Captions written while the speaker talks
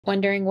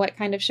Wondering what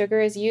kind of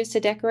sugar is used to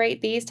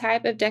decorate these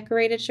type of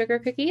decorated sugar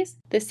cookies?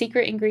 The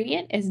secret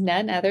ingredient is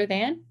none other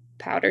than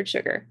powdered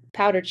sugar.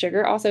 Powdered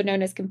sugar, also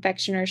known as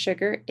confectioner's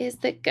sugar, is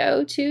the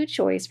go-to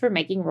choice for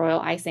making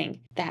royal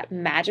icing, that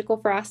magical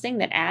frosting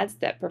that adds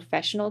that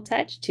professional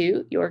touch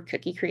to your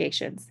cookie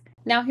creations.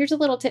 Now here's a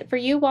little tip for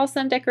you. While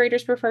some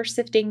decorators prefer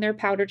sifting their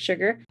powdered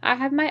sugar, I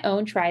have my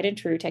own tried and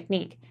true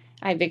technique.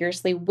 I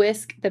vigorously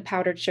whisk the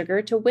powdered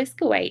sugar to whisk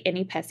away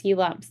any pesky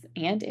lumps,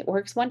 and it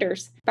works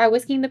wonders. By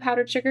whisking the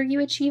powdered sugar, you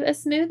achieve a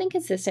smooth and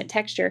consistent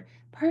texture,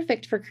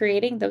 perfect for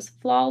creating those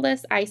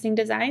flawless icing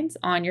designs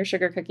on your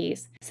sugar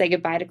cookies. Say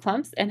goodbye to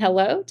clumps and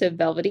hello to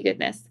velvety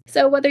goodness.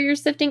 So whether you're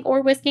sifting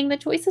or whisking, the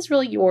choice is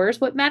really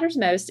yours. What matters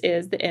most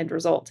is the end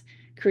result,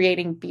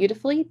 creating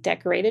beautifully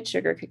decorated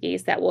sugar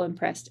cookies that will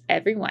impress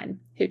everyone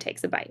who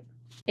takes a bite.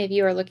 If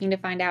you are looking to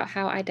find out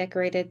how I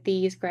decorated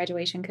these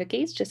graduation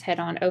cookies, just head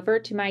on over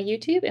to my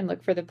YouTube and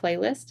look for the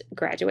playlist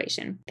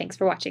Graduation. Thanks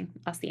for watching.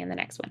 I'll see you in the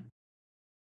next one.